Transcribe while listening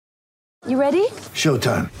You ready?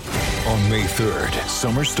 Showtime. On May 3rd,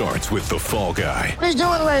 summer starts with The Fall Guy. Let's do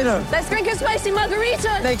it later. Let's drink a spicy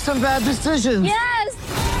margarita. Make some bad decisions. Yes!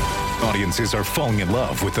 Audiences are falling in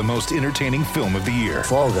love with the most entertaining film of the year.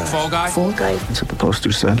 Fall Guy. Fall Guy? Fall guy. That's what the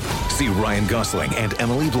poster said. See Ryan Gosling and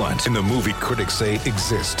Emily Blunt in the movie critics say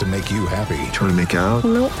exists to make you happy. Trying to make it out?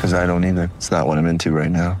 Nope. Because I don't either. It's not what I'm into right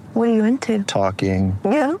now. What are you into? Talking.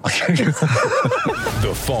 Yeah.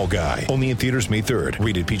 The Fall Guy. Only in theaters May 3rd.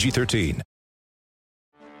 Rated PG-13.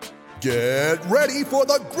 Get ready for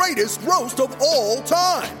the greatest roast of all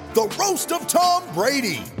time. The Roast of Tom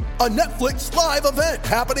Brady. A Netflix live event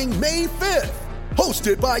happening May 5th.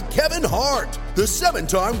 Hosted by Kevin Hart. The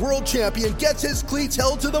 7-time world champion gets his cleats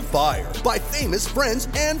held to the fire by famous friends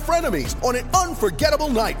and frenemies on an unforgettable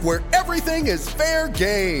night where everything is fair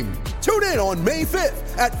game. Tune in on May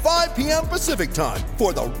 5th at 5 p.m. Pacific time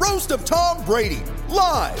for the Roast of Tom Brady.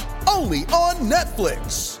 Live only on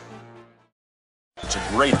Netflix. It's a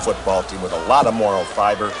great football team with a lot of moral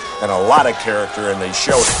fiber and a lot of character, and they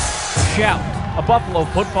showed it. Shout, a Buffalo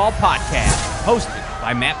football podcast, hosted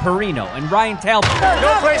by Matt Perino and Ryan Talbot.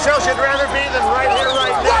 No place else you'd rather be than right here,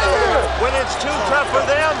 right now. When it's too tough for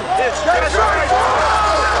them, it's just right.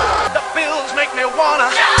 The Bills make me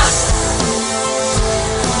wanna.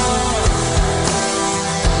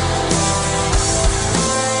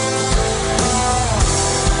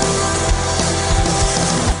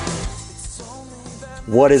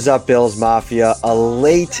 What is up, Bills Mafia? A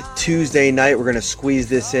late Tuesday night. We're going to squeeze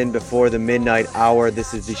this in before the midnight hour.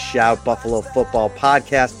 This is the Shout Buffalo Football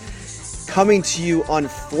Podcast, coming to you,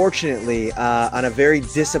 unfortunately, on a very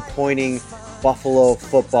disappointing Buffalo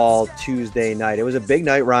football Tuesday night. It was a big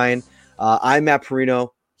night, Ryan. I'm Matt Perino.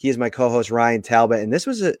 He is my co-host, Ryan Talbot, and this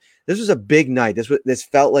was a big night. This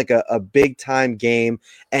felt like a big time game,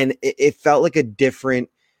 and it felt like a different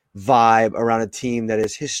vibe around a team that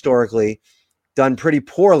is historically done pretty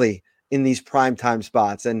poorly in these primetime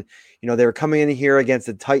spots. And, you know, they were coming in here against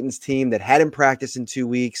the Titans team that hadn't practiced in 2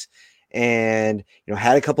 weeks and, you know,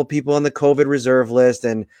 had a couple people on the COVID reserve list.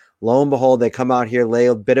 And lo and behold, they come out here, lay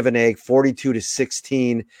a bit of an egg,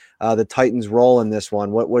 42-16. The Titans roll in this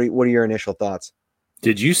one. What are your initial thoughts?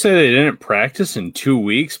 Did you say they didn't practice in 2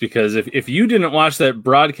 weeks? Because if you didn't watch that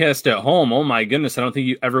broadcast at home, oh my goodness, I don't think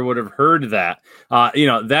you ever would have heard that.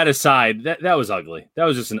 That aside, that was ugly. That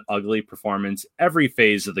was just an ugly performance. Every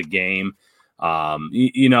phase of the game.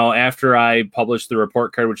 After I published the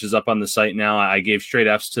report card, which is up on the site now, I gave straight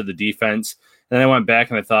Fs to the defense. Then I went back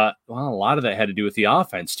and I thought, well, a lot of that had to do with the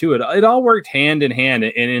offense too. It all worked hand in hand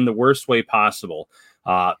and in the worst way possible.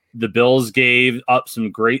 The Bills gave up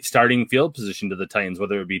some great starting field position to the Titans,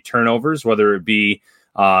 whether it be turnovers, whether it be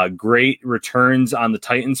great returns on the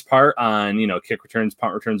Titans' part on, kick returns,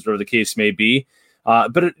 punt returns, whatever the case may be.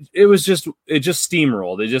 But it just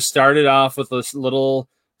steamrolled. It just started off with this little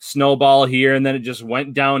snowball here, and then it just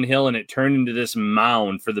went downhill, and it turned into this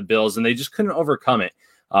mound for the Bills, and they just couldn't overcome it.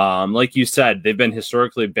 Like you said, they've been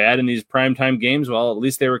historically bad in these primetime games. Well, at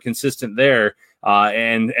least they were consistent there.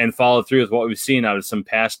 And followed through with what we've seen out of some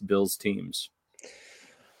past Bills teams.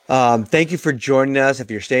 Thank you for joining us. If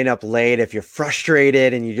you're staying up late, if you're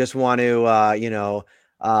frustrated and you just want to,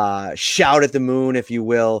 shout at the moon, if you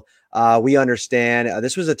will, we understand.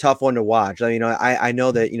 This was a tough one to watch. I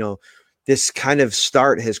know that, this kind of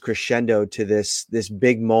start has crescendoed to this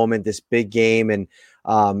big moment, this big game. And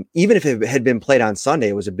even if it had been played on Sunday,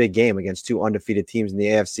 it was a big game against two undefeated teams in the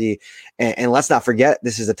AFC. And let's not forget,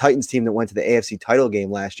 this is a Titans team that went to the AFC title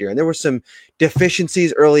game last year. And there were some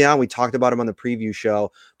deficiencies early on. We talked about them on the preview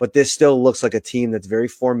show, but this still looks like a team that's very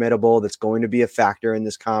formidable, that's going to be a factor in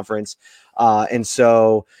this conference.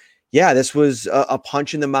 This was a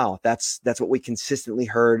punch in the mouth. That's what we consistently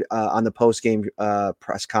heard on the post-game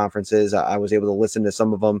press conferences. I was able to listen to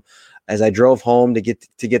some of them as I drove home to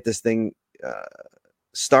get this thing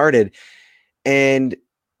started. And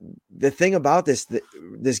the thing about this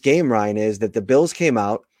game, Ryan, is that the Bills came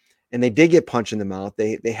out and they did get punched in the mouth.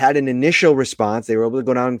 They had an initial response. They were able to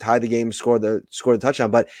go down and tie the game, score the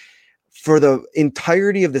touchdown. But for the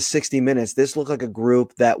entirety of the 60 minutes, this looked like a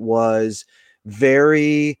group that was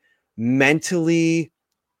very mentally,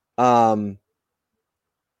 they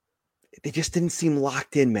just didn't seem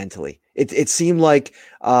locked in mentally. It seemed like,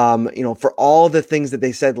 for all the things that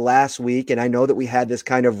they said last week, and I know that we had this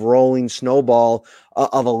kind of rolling snowball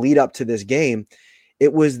of a lead up to this game,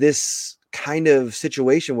 it was this kind of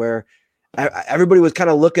situation where everybody was kind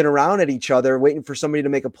of looking around at each other, waiting for somebody to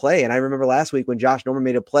make a play. And I remember last week when Josh Norman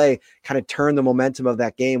made a play, kind of turned the momentum of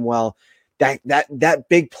that game. Well, that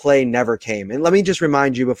big play never came. And let me just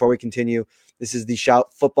remind you before we continue, this is the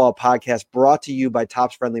Shout Football Podcast brought to you by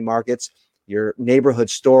Tops Friendly Markets, your neighborhood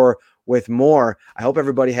store with more. I hope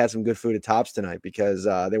everybody had some good food at Tops tonight because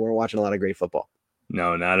they weren't watching a lot of great football.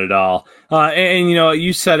 No, not at all. And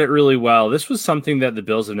you said it really well. This was something that the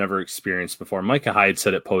Bills have never experienced before. Micah Hyde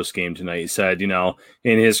said it post-game tonight. He said, in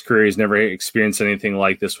his career, he's never experienced anything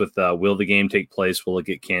like this with will the game take place? Will it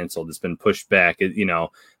get canceled? It's been pushed back.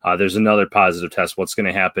 There's another positive test. What's going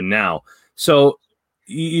to happen now? So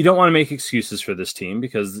you don't want to make excuses for this team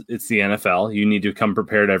because it's the NFL. You need to come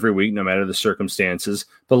prepared every week, no matter the circumstances.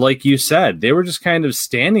 But like you said, they were just kind of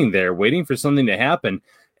standing there waiting for something to happen.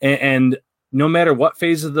 And no matter what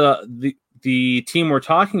phase of the team we're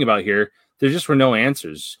talking about here, there just were no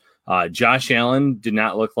answers. Josh Allen did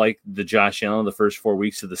not look like the Josh Allen of the first 4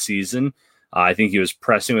 weeks of the season. I think he was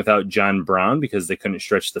pressing without John Brown because they couldn't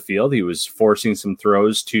stretch the field. He was forcing some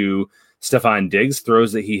throws to Stephon Diggs,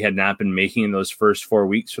 throws that he had not been making in those first 4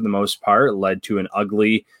 weeks for the most part. It led to an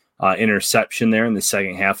ugly interception there in the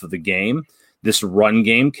second half of the game. This run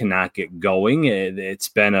game cannot get going. It's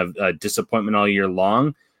been a disappointment all year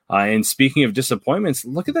long. And speaking of disappointments,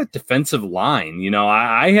 look at that defensive line.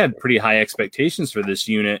 I had pretty high expectations for this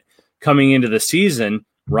unit coming into the season.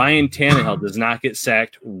 Ryan Tannehill does not get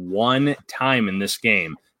sacked one time in this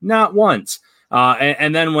game, not once.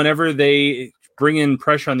 And then whenever they bring in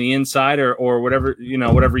pressure on the inside or whatever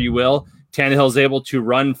you will, Tannehill's able to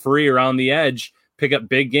run free around the edge, pick up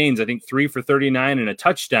big gains. I think 3 for 39 and a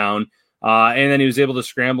touchdown. And then he was able to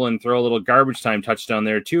scramble and throw a little garbage time touchdown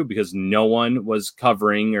there too, because no one was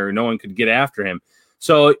covering or no one could get after him.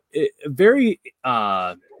 So very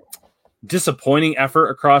disappointing effort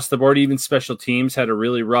across the board. Even special teams had a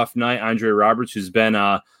really rough night. Andre Roberts, who's been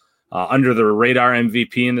under the radar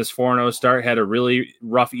MVP in this 4-0 start, had a really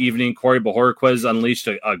rough evening. Corey Bojorquez unleashed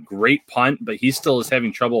a great punt, but he still is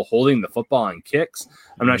having trouble holding the football on kicks.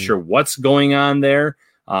 I'm not sure what's going on there,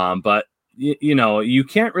 but you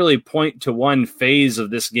can't really point to one phase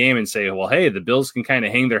of this game and say, well, hey, the Bills can kind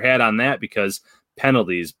of hang their hat on that because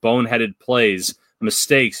penalties, boneheaded plays,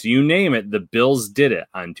 mistakes, you name it, the Bills did it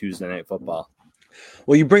on Tuesday Night Football.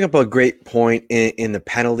 Well, you bring up a great point in the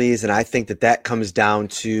penalties, and I think that comes down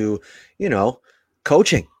to,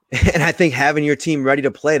 coaching. And I think having your team ready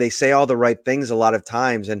to play, they say all the right things a lot of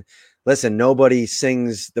times. And listen, nobody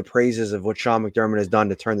sings the praises of what Sean McDermott has done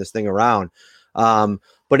to turn this thing around.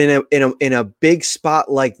 But in a big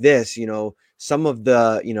spot like this, some of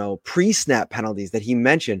the, pre-snap penalties that he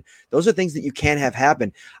mentioned, those are things that you can't have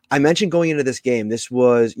happen. I mentioned going into this game,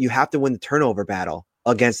 you have to win the turnover battle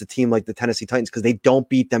against a team like the Tennessee Titans because they don't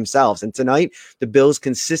beat themselves. And tonight, the Bills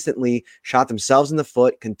consistently shot themselves in the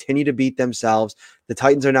foot, continue to beat themselves. The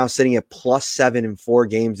Titans are now sitting at +7 in 4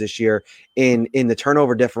 games this year in the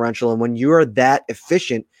turnover differential. And when you are that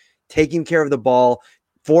efficient, taking care of the ball,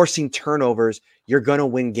 forcing turnovers, you're going to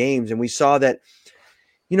win games. And we saw that,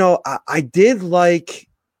 I did like,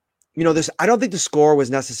 this. I don't think the score was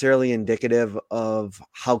necessarily indicative of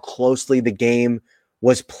how closely the game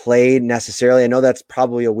was played necessarily. I know that's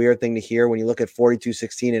probably a weird thing to hear when you look at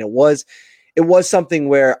 42-16, and it was something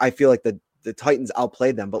where I feel like the Titans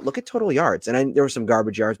outplayed them. But look at total yards, and there were some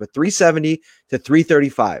garbage yards, but 370 to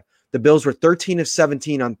 335. The Bills were 13 of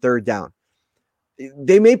 17 on third down.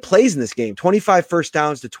 They made plays in this game, 25 first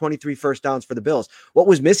downs to 23 first downs for the Bills. What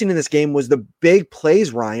was missing in this game was the big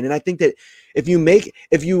plays, Ryan. And I think that if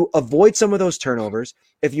you avoid some of those turnovers,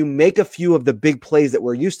 if you make a few of the big plays that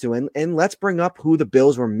we're used to, and let's bring up who the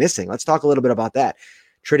Bills were missing. Let's talk a little bit about that.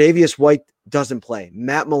 Tre'Davious White doesn't play.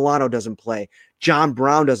 Matt Milano doesn't play. John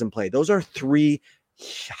Brown doesn't play. Those are 3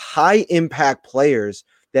 high impact players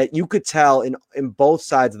that you could tell in both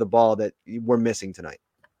sides of the ball that we're missing tonight.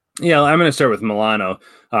 Yeah, I'm going to start with Milano.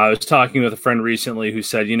 I was talking with a friend recently who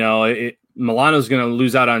said, Milano's going to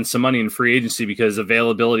lose out on some money in free agency because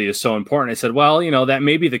availability is so important. I said, well, that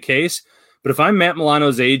may be the case, but if I'm Matt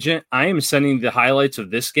Milano's agent, I am sending the highlights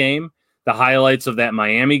of this game, the highlights of that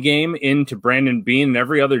Miami game into Brandon Beane and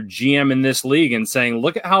every other GM in this league and saying,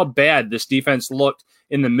 look at how bad this defense looked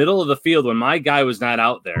in the middle of the field when my guy was not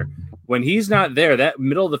out there. When he's not there, that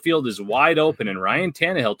middle of the field is wide open, and Ryan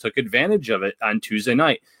Tannehill took advantage of it on Tuesday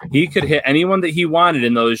night. He could hit anyone that he wanted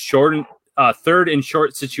in those third and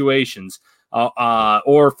short situations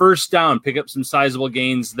or first down, pick up some sizable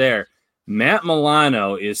gains there. Matt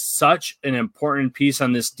Milano is such an important piece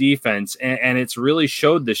on this defense, and it's really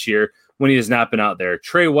showed this year when he has not been out there.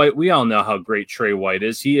 Trey White, we all know how great Trey White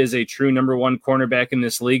is. He is a true number 1 cornerback in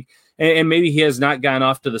this league. And maybe he has not gone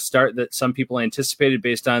off to the start that some people anticipated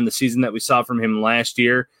based on the season that we saw from him last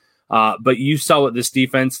year. But you saw what this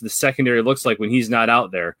defense, the secondary, looks like when he's not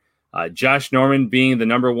out there. Josh Norman being the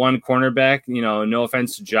number one cornerback, no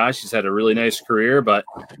offense to Josh, he's had a really nice career, but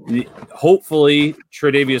hopefully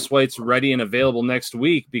Tre'Davious White's ready and available next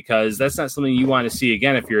week, because that's not something you want to see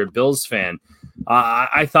again if you're a Bills fan.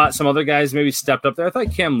 I thought some other guys maybe stepped up there. I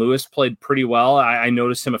thought Cam Lewis played pretty well. I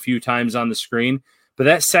noticed him a few times on the screen, but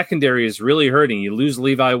that secondary is really hurting. You lose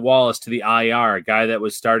Levi Wallace to the IR, a guy that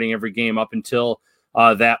was starting every game up until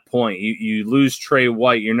that point. You lose Trey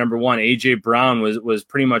White, your number one. A.J. Brown was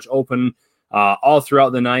pretty much open all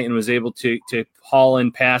throughout the night and was able to haul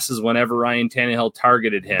in passes whenever Ryan Tannehill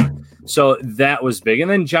targeted him. So that was big. And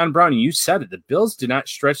then John Brown, you said it, the Bills did not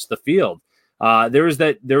stretch the field. There was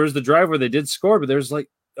the drive where they did score, but there's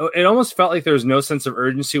it almost felt like there was no sense of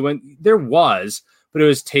urgency when there was, but it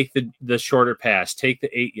was take the shorter pass, take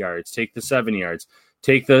the 8 yards, take the 7 yards,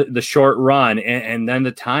 take the short run, and then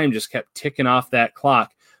the time just kept ticking off that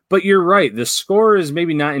clock. But you're right, the score is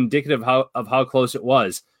maybe not indicative of how close it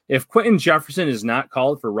was. If Quentin Jefferson is not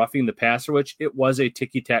called for roughing the passer, which it was a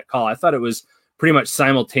ticky-tack call, I thought it was pretty much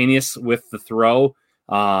simultaneous with the throw.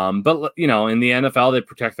 But, in the NFL, they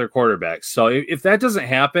protect their quarterbacks. So if that doesn't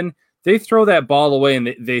happen, they throw that ball away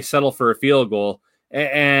and they settle for a field goal.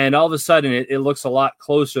 And all of a sudden, it looks a lot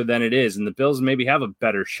closer than it is. And the Bills maybe have a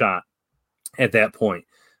better shot at that point.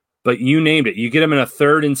 But you named it. You get them in a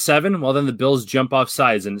 3rd and 7, well, then the Bills jump off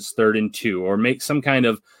sides and it's 3rd and 2, or make some kind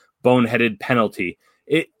of boneheaded penalty.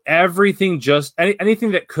 Anything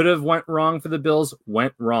that could have went wrong for the Bills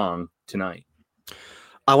went wrong tonight.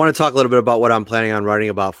 I want to talk a little bit about what I'm planning on writing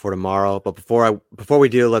about for tomorrow. But before we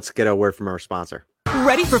do, let's get a word from our sponsor.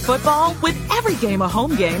 Ready for football? With every game a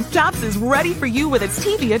home game, Tops is ready for you with its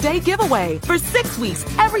TV a Day giveaway. For 6 weeks,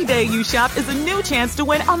 every day you shop is a new chance to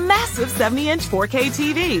win a massive 70-inch 4K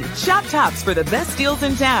TV. Shop Tops for the best deals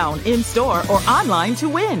in town, in-store or online to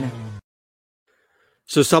win.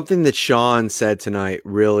 So something that Sean said tonight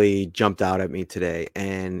really jumped out at me today.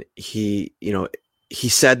 And he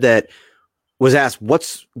said that, was asked,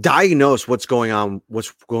 what's going on,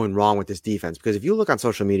 what's going wrong with this defense? Because if you look on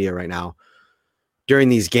social media right now, during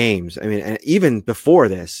these games, I mean, and even before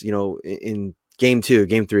this, in game 2,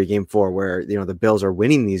 game 3, game 4, where, the Bills are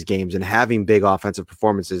winning these games and having big offensive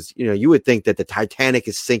performances, you would think that the Titanic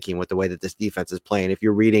is sinking with the way that this defense is playing. If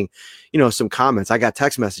you're reading, some comments, I got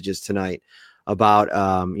text messages tonight about,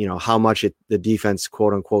 how much the defense,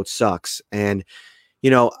 quote unquote, sucks. And,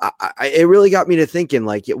 it really got me to thinking,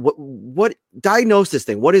 like, what diagnose this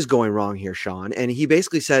thing? What is going wrong here, Sean? And he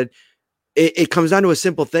basically said, it comes down to a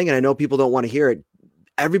simple thing. And I know people don't want to hear it.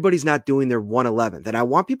 Everybody's not doing their 111th. And I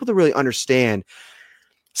want people to really understand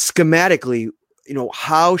schematically,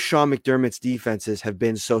 how Sean McDermott's defenses have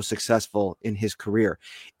been so successful in his career.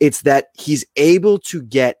 It's that he's able to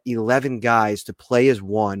get 11 guys to play as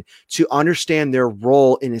one, to understand their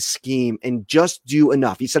role in his scheme and just do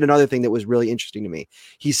enough. He said another thing that was really interesting to me.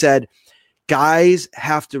 He said, guys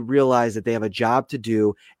have to realize that they have a job to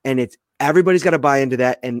do, and everybody's got to buy into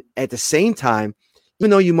that. And at the same time, even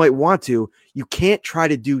though you might want to, you can't try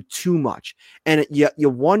to do too much. And you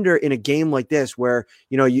wonder in a game like this where,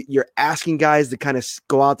 you're asking guys to kind of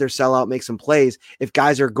go out there, sell out, make some plays. If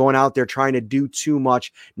guys are going out there trying to do too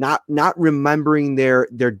much, not remembering their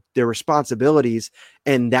responsibilities.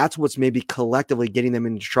 And that's what's maybe collectively getting them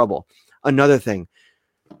into trouble. Another thing,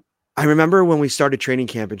 I remember when we started training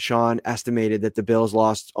camp and Sean estimated that the Bills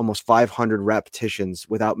lost almost 500 repetitions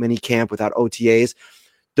without mini camp, without OTAs.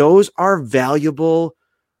 Those are valuable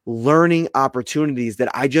learning opportunities that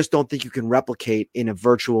I just don't think you can replicate in a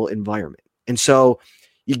virtual environment. And so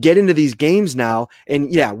you get into these games now, and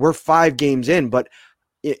yeah, we're 5 games in, but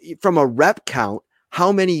from a rep count,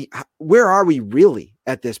 where are we really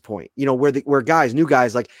at this point? Where guys, new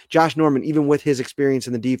guys like Josh Norman, even with his experience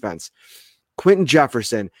in the defense, Quentin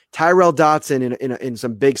Jefferson, Tyrel Dotson in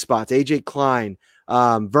some big spots, AJ Klein,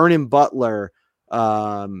 Vernon Butler,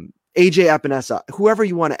 AJ Epinesa, whoever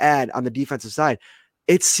you want to add on the defensive side,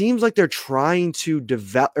 it seems like they're trying to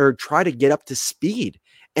develop or try to get up to speed,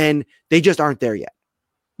 and they just aren't there yet.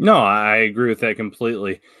 No, I agree with that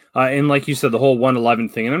completely. And like you said, the whole 111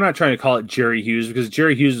 thing, and I'm not trying to call it Jerry Hughes because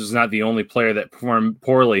Jerry Hughes was not the only player that performed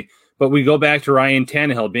poorly, but we go back to Ryan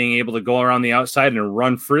Tannehill being able to go around the outside and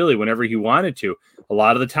run freely whenever he wanted to. A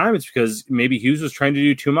lot of the time it's because maybe Hughes was trying to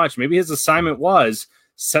do too much. Maybe his assignment was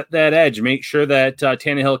set that edge, make sure that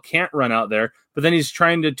Tannehill can't run out there, but then he's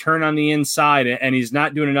trying to turn on the inside and he's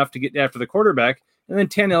not doing enough to get after the quarterback, and then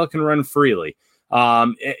Tannehill can run freely.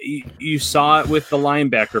 You saw it with the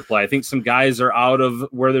linebacker play. I think some guys are out of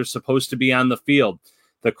where they're supposed to be on the field.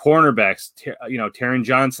 The cornerbacks, Taron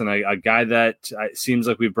Johnson, a guy that seems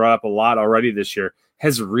like we've brought up a lot already this year,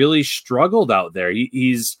 has really struggled out there.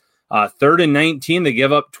 He's 3rd and 19, they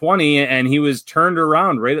give up 20, and he was turned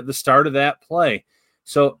around right at the start of that play.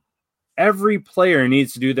 So every player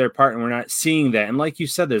needs to do their part, and we're not seeing that. And like you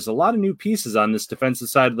said, there's a lot of new pieces on this defensive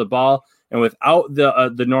side of the ball, and without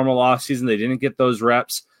the normal offseason, they didn't get those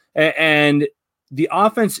reps. And the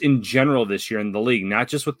offense in general this year in the league, not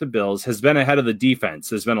just with the Bills, has been ahead of the defense.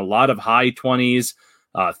 There's been a lot of high 20s,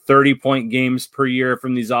 30-point games per year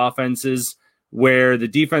from these offenses where the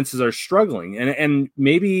defenses are struggling. And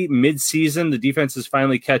maybe mid-season, the defenses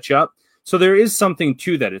finally catch up. So there is something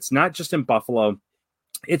to that. It's not just in Buffalo.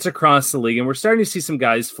 It's across the league, and we're starting to see some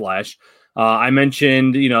guys flash. I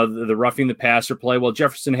mentioned, the roughing the passer play. Well,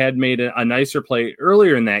 Jefferson had made a nicer play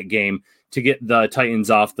earlier in that game to get the Titans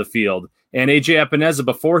off the field. And A.J. Epineza,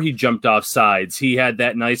 before he jumped off sides, he had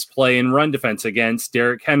that nice play in run defense against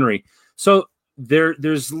Derrick Henry. So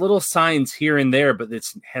there's little signs here and there, but it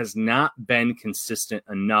has not been consistent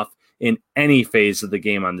enough in any phase of the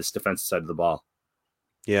game on this defensive side of the ball.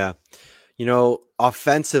 Yeah.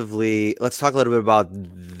 Offensively, let's talk a little bit about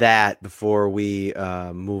that before we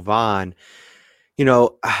move on.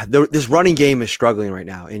 This running game is struggling right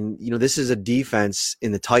now. And, this is a defense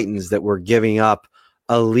in the Titans that we're giving up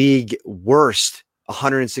a league worst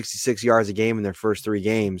 166 yards a game in their first 3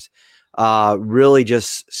 games. Really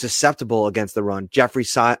just susceptible against the run. Jeffrey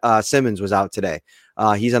Simmons was out today.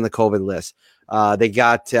 He's on the COVID list. They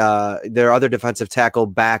got their other defensive tackle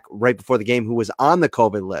back right before the game who was on the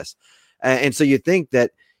COVID list. And so you think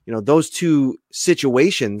that, those two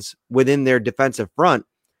situations within their defensive front,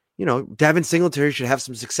 Devin Singletary should have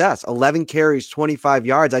some success. 11 carries, 25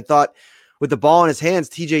 yards. I thought with the ball in his hands,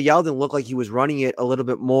 TJ Yeldon looked like he was running it a little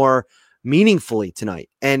bit more meaningfully tonight.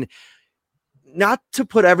 And not to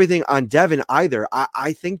put everything on Devin either.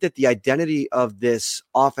 I think that the identity of this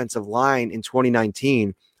offensive line in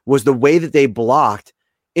 2019 was the way that they blocked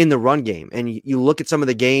in the run game. And you look at some of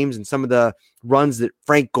the games and some of the runs that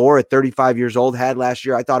Frank Gore at 35 years old had last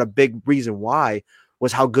year. I thought a big reason why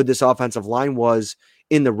was how good this offensive line was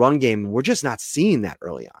in the run game. We're just not seeing that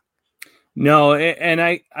early on. No, and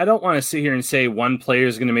I don't want to sit here and say one player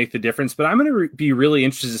is going to make the difference, but I'm going to be really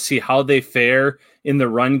interested to see how they fare in the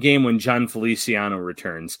run game when John Feliciano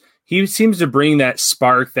returns. He seems to bring that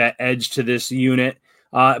spark, that edge to this unit.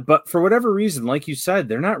 But for whatever reason, like you said,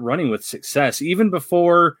 they're not running with success. Even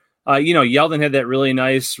before, Yeldon had that really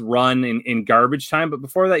nice run in garbage time, but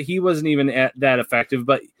before that, he wasn't even that effective,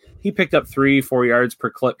 but he picked up 3-4 yards per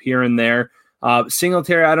clip here and there.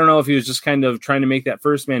 Singletary, I don't know if he was just kind of trying to make that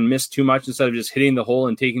first man miss too much instead of just hitting the hole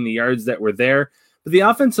and taking the yards that were there. But the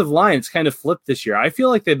offensive line, it's kind of flipped this year. I feel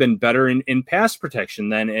like they've been better in pass protection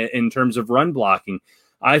than in terms of run blocking.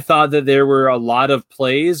 I thought that there were a lot of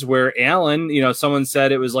plays where Allen, someone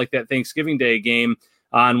said it was like that Thanksgiving Day game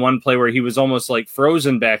on one play where he was almost like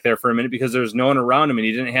frozen back there for a minute because there was no one around him and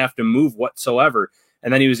he didn't have to move whatsoever.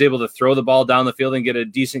 And then he was able to throw the ball down the field and get a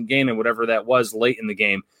decent gain and whatever that was late in the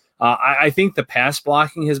game. I think the pass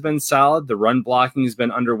blocking has been solid. The run blocking has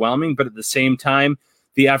been underwhelming, but at the same time,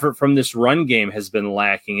 the effort from this run game has been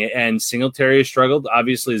lacking. And Singletary has struggled.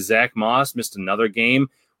 Obviously, Zach Moss missed another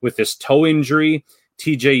game with this toe injury.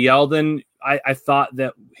 TJ Yeldon, I thought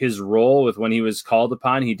that his role with when he was called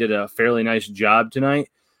upon, he did a fairly nice job tonight.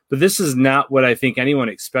 But this is not what I think anyone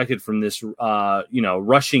expected from this,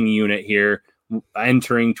 rushing unit here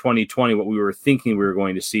entering 2020, what we were thinking we were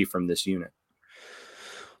going to see from this unit.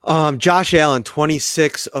 Josh Allen,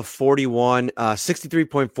 26 of 41,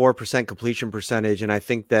 63.4% completion percentage. And I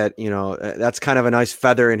think that, that's kind of a nice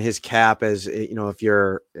feather in his cap as, if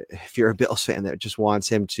you're a Bills fan that just wants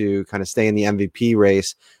him to kind of stay in the MVP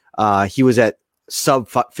race. He was at sub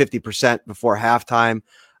 50% before halftime.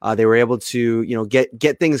 They were able to,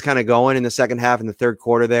 get things kind of going in the second half in the third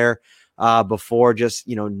quarter there, before just,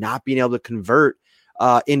 not being able to convert,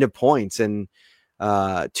 into points. And,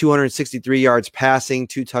 263 yards passing,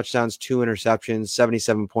 2 touchdowns, 2 interceptions,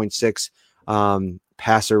 77.6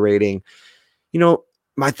 passer rating.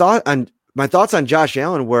 My thoughts on Josh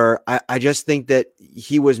Allen were I just think that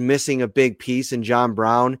he was missing a big piece in John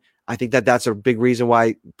Brown. I think that that's a big reason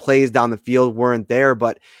why plays down the field weren't there.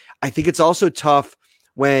 But I think it's also tough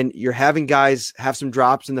when you're having guys have some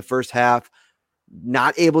drops in the first half,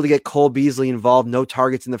 not able to get Cole Beasley involved, no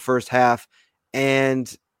targets in the first half,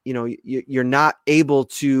 and you're not able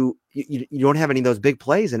to, you don't have any of those big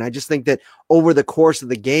plays. And I just think that over the course of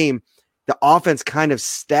the game, the offense kind of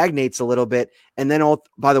stagnates a little bit. And then,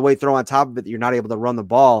 by the way, throw on top of it that you're not able to run the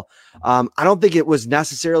ball. I don't think it was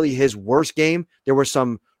necessarily his worst game. There were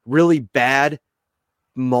some really bad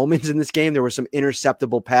moments in this game. There were some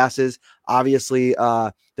interceptable passes. Obviously,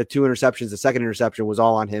 the 2 interceptions, the second interception was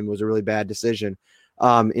all on him. It was a really bad decision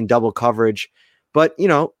in double coverage. But,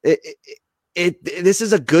 this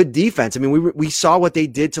is a good defense. I mean, we saw what they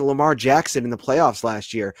did to Lamar Jackson in the playoffs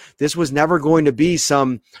last year. This was never going to be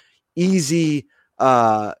some easy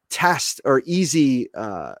test or easy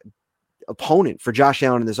opponent for Josh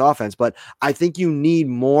Allen in this offense. But I think you need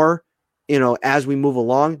more, as we move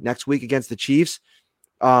along next week against the Chiefs,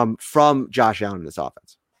 from Josh Allen in this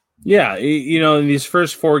offense. Yeah, in these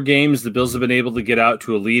first 4 games, the Bills have been able to get out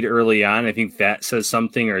to a lead early on. I think that says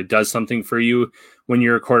something, or it does something for you when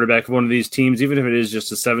you're a quarterback of one of these teams. Even if it is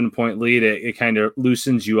just a 7-point lead, it kind of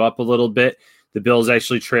loosens you up a little bit. The Bills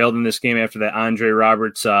actually trailed in this game after that Andre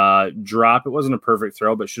Roberts drop. It wasn't a perfect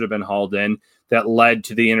throw, but should have been hauled in. That led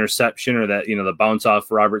to the interception, or that, the bounce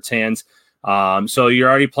off Roberts' hands. So you're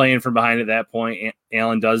already playing from behind at that point.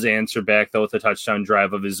 Allen does answer back, though, with a touchdown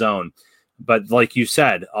drive of his own. But like you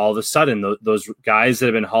said, all of a sudden, those guys that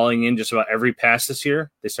have been hauling in just about every pass this year,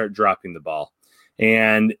 they start dropping the ball.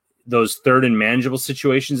 And those third and manageable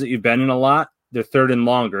situations that you've been in a lot, they're third and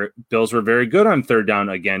longer. Bills were very good on third down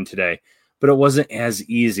again today, but it wasn't as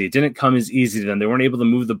easy. It didn't come as easy to them. They weren't able to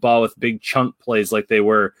move the ball with big chunk plays like they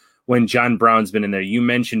were when John Brown's been in there. You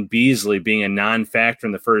mentioned Beasley being a non-factor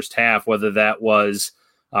in the first half, whether that was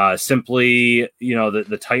simply,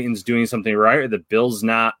 the Titans doing something right, or the Bills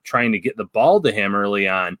not trying to get the ball to him early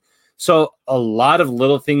on. So a lot of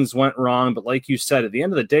little things went wrong, but like you said, at the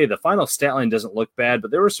end of the day, the final stat line doesn't look bad, but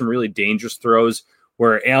there were some really dangerous throws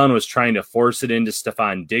where Allen was trying to force it into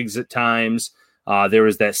Stephon Diggs at times. There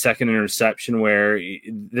was that second interception where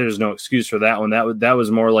there's no excuse for that one. That was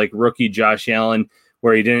more like rookie Josh Allen,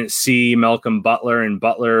 where he didn't see Malcolm Butler, and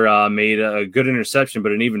Butler made a good interception,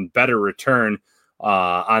 but an even better return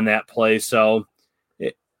on that play. So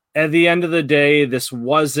at the end of the day, this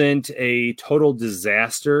wasn't a total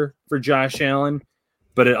disaster for Josh Allen,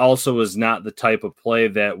 but it also was not the type of play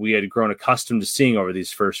that we had grown accustomed to seeing over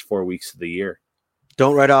these first 4 weeks of the year.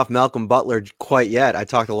 Don't write off Malcolm Butler quite yet. I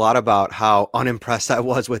talked a lot about how unimpressed I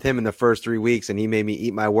was with him in the first 3 weeks, and he made me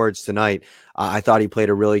eat my words tonight. I thought he played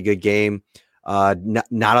a really good game. Not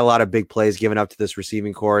a lot of big plays given up to this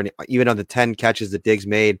receiving core, and even on the 10 catches that Diggs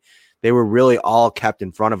made, they were really all kept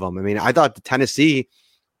in front of him. I mean, I thought the Tennessee,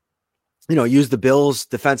 used the Bills'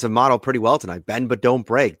 defensive model pretty well tonight. Bend but don't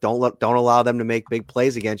break. Don't allow them to make big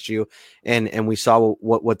plays against you. And we saw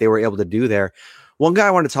what they were able to do there. One guy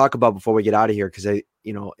I want to talk about before we get out of here, because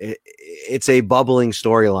it's a bubbling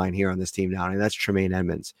storyline here on this team now, and that's Tremaine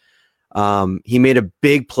Edmunds. He made a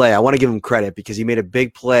big play. I want to give him credit because he made a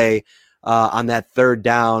big play on that third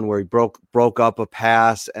down where he broke up a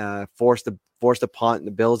pass, forced a punt, and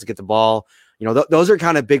the Bills to get the ball. Those are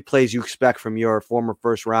kind of big plays you expect from your former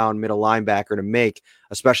first-round middle linebacker to make,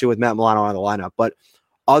 especially with Matt Milano on the lineup. But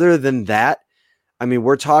other than that, I mean,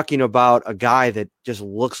 we're talking about a guy that just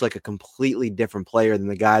looks like a completely different player than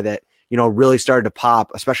the guy that, really started to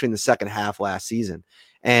pop, especially in the second half last season.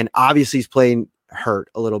 And obviously he's playing hurt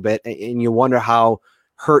a little bit, and you wonder how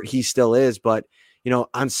hurt he still is. But,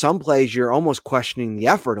 on some plays, you're almost questioning the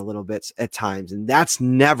effort a little bit at times, and that's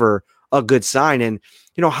never a good sign. And,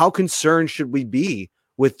 how concerned should we be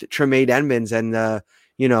with Tremaine Edmunds and the,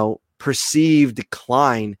 perceived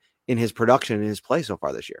decline in his production and his play so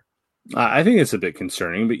far this year? I think it's a bit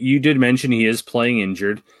concerning, but you did mention he is playing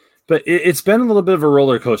injured, but it's been a little bit of a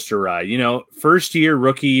roller coaster ride. First year,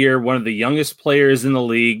 rookie year, one of the youngest players in the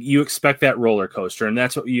league, you expect that roller coaster, and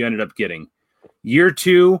that's what you ended up getting. Year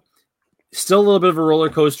 2, still a little bit of a roller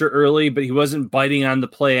coaster early, but he wasn't biting on the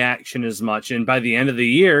play action as much. And by the end of the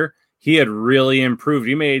year, he had really improved.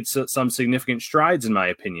 He made some significant strides, in my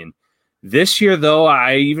opinion. This year, though,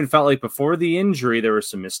 I even felt like before the injury, there were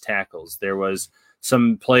some missed tackles. There was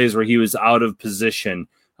some plays where he was out of position.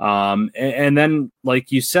 And then,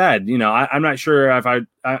 like you said, I'm not sure if I'm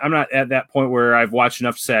not at that point where I've watched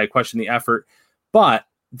enough to say I question the effort, but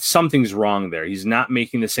something's wrong there. He's not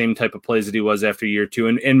making the same type of plays that he was after year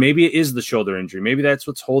 2. And maybe it is the shoulder injury. Maybe that's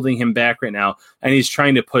what's holding him back right now, and he's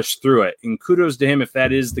trying to push through it. And kudos to him if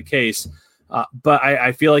that is the case. But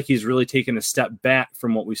I feel like he's really taken a step back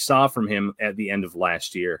from what we saw from him at the end of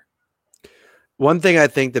last year. One thing I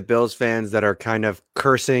think the Bills fans that are kind of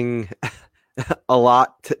cursing a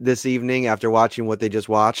lot this evening after watching what they just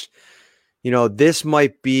watched, this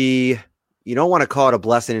might be, you don't want to call it a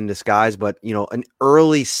blessing in disguise, but, an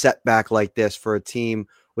early setback like this for a team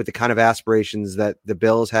with the kind of aspirations that the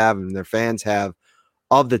Bills have and their fans have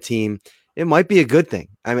of the team, it might be a good thing.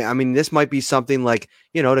 I mean, this might be something like,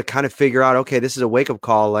 to kind of figure out, okay, this is a wake-up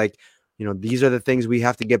call. Like, these are the things we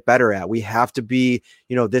have to get better at. We have to be,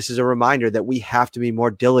 this is a reminder that we have to be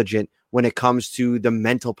more diligent when it comes to the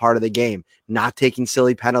mental part of the game, not taking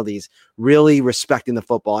silly penalties, really respecting the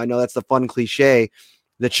football. I know that's the fun cliche,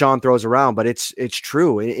 that Sean throws around, but it's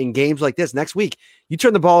true. In games like this, next week, you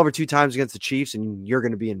turn the ball over 2 times against the Chiefs, and you're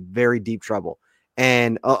going to be in very deep trouble.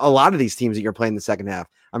 And a lot of these teams that you're playing in the second half,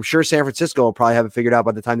 I'm sure San Francisco will probably have it figured out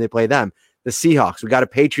by the time they play them. The Seahawks, we got a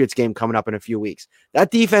Patriots game coming up in a few weeks.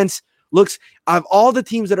 That defense looks, of all the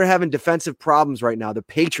teams that are having defensive problems right now, the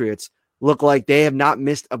Patriots look like they have not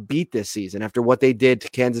missed a beat this season after what they did to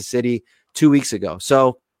Kansas City 2 weeks ago.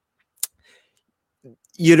 So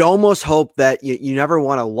you'd almost hope that you never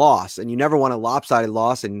want a loss, and you never want a lopsided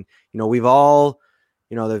loss. And, we've all,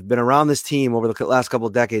 they've been around this team over the last couple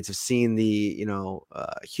of decades, have seen the,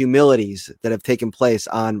 humilities that have taken place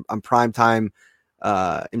on primetime,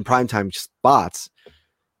 in primetime spots.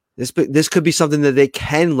 This could be something that they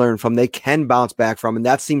can learn from, they can bounce back from. And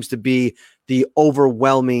that seems to be the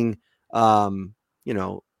overwhelming, soundbite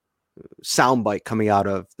coming out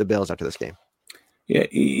of the Bills after this game.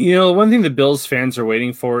 Yeah, one thing the Bills fans are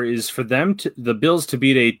waiting for is for the Bills to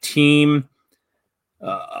beat a team,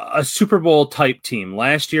 a Super Bowl type team.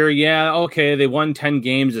 Last year, they won 10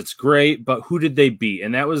 games. It's great, but who did they beat?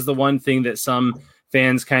 And that was the one thing that some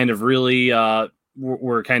fans kind of really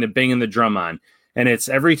were kind of banging the drum on. And it's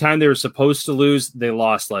every time they were supposed to lose, they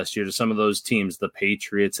lost last year to some of those teams, the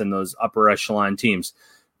Patriots and those upper echelon teams.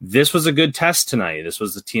 This was a good test tonight. This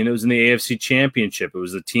was the team that was in the AFC Championship. It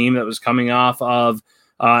was a team that was coming off of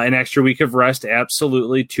an extra week of rest.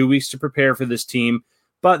 Absolutely. 2 weeks to prepare for this team.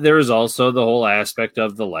 But there is also the whole aspect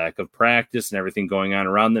of the lack of practice and everything going on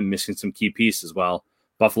around them, missing some key pieces. Well,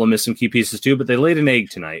 Buffalo missed some key pieces too, but they laid an egg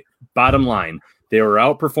tonight. Bottom line, they were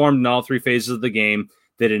outperformed in all 3 phases of the game.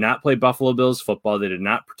 They did not play Buffalo Bills football. They did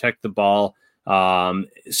not protect the ball.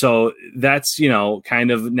 So that's,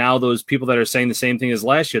 kind of now those people that are saying the same thing as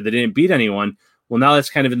last year, they didn't beat anyone. Well, now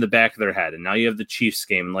that's kind of in the back of their head. And now you have the Chiefs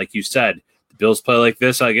game. And like you said, the Bills play like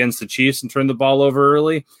this against the Chiefs and turn the ball over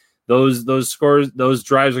early. Those scores, those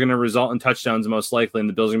drives are going to result in touchdowns most likely. And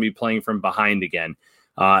the Bills are going to be playing from behind again.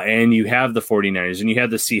 And you have the 49ers and you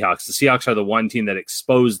have the Seahawks. The Seahawks are the one team that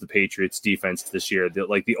exposed the Patriots defense this year.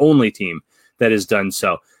 The only team that has done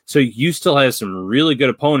so. So you still have some really good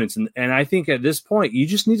opponents. And I think at this point, you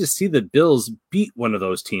just need to see the Bills beat one of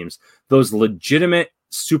those teams, those legitimate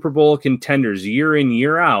Super Bowl contenders year in,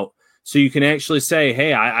 year out. So you can actually say,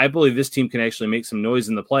 hey, I believe this team can actually make some noise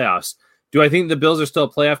in the playoffs. Do I think the Bills are still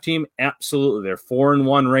a playoff team? Absolutely. They're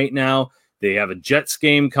 4-1 right now. They have a Jets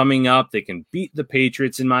game coming up. They can beat the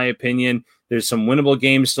Patriots, in my opinion. There's some winnable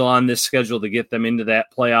games still on this schedule to get them into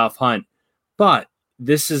that playoff hunt. But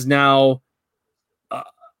this is now...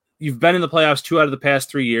 You've been in the playoffs 2 out of the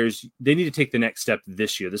past 3 years. They need to take the next step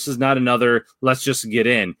this year. This is not another, let's just get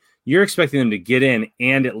in. You're expecting them to get in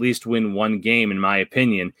and at least win 1 game, in my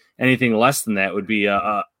opinion. Anything less than that would be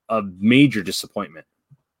a major disappointment.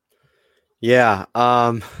 Yeah.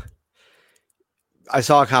 I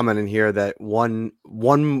saw a comment in here that one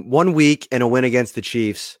week and a win against the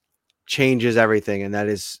Chiefs changes everything. And that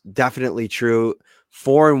is definitely true.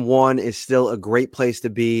 4-1 is still a great place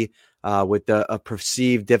to be. With a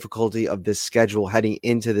perceived difficulty of this schedule heading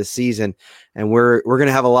into the season. And we're going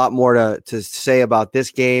to have a lot more to say about this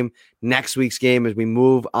game, next week's game as we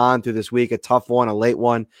move on through this week, a tough one, a late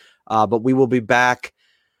one. But we will be back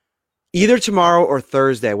either tomorrow or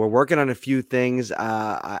Thursday. We're working on a few things.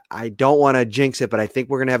 I don't want to jinx it, but I think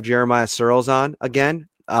we're going to have Jeremiah Searles on again,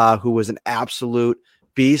 who was an absolute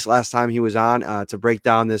beast last time he was on to break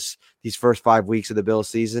down these first 5 weeks of the Bills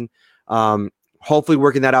season. Hopefully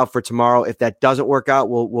working that out for tomorrow. If that doesn't work out,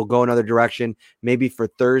 we'll go another direction. Maybe for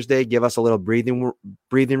Thursday, give us a little breathing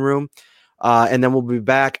room. And then we'll be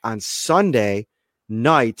back on Sunday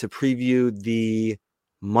night to preview the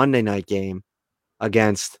Monday night game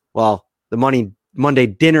against, the Monday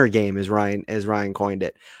dinner game, as Ryan coined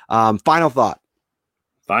it. Final thought.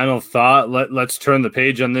 Let's turn the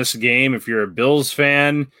page on this game. If you're a Bills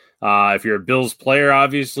fan, if you're a Bills player,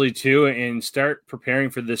 obviously, too, and start preparing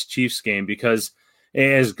for this Chiefs game, because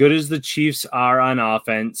as good as the Chiefs are on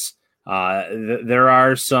offense, there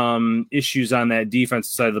are some issues on that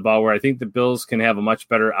defensive side of the ball where I think the Bills can have a much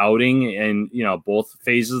better outing in both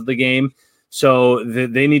phases of the game. So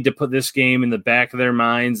they need to put this game in the back of their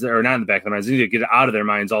minds, or not in the back of their minds. They need to get it out of their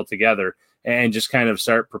minds altogether and just kind of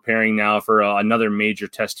start preparing now for another major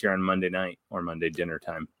test here on Monday night or Monday dinner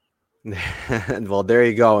time. Well, there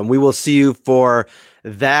you go. And we will see you for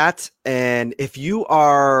that. And if you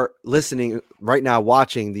are listening right now,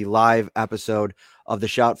 watching the live episode of the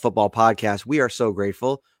Shout Football Podcast, we are so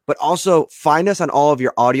grateful. But also find us on all of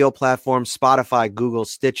your audio platforms, Spotify, Google,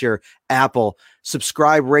 Stitcher, Apple.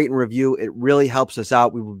 Subscribe, rate, and review. It really helps us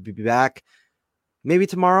out. We will be back maybe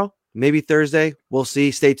tomorrow, maybe Thursday. We'll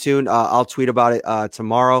see. Stay tuned. I'll tweet about it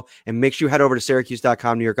tomorrow. And make sure you head over to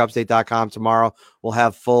Syracuse.com, NewYorkUpstate.com tomorrow. We'll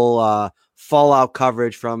have full fallout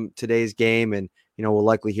coverage from today's game, and we'll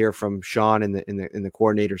likely hear from Sean and the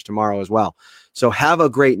coordinators tomorrow as well. So have a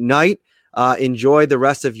great night. Enjoy the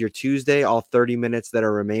rest of your Tuesday, all 30 minutes that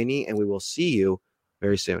are remaining, and we will see you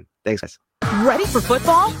very soon. Thanks, guys. Ready for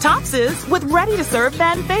football? Tops is with ready-to-serve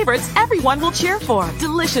fan favorites everyone will cheer for.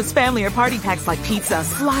 Delicious family or party packs like pizza,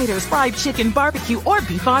 sliders, fried chicken, barbecue, or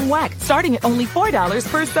beef on whack, starting at only $4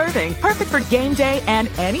 per serving. Perfect for game day and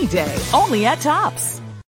any day. Only at Tops.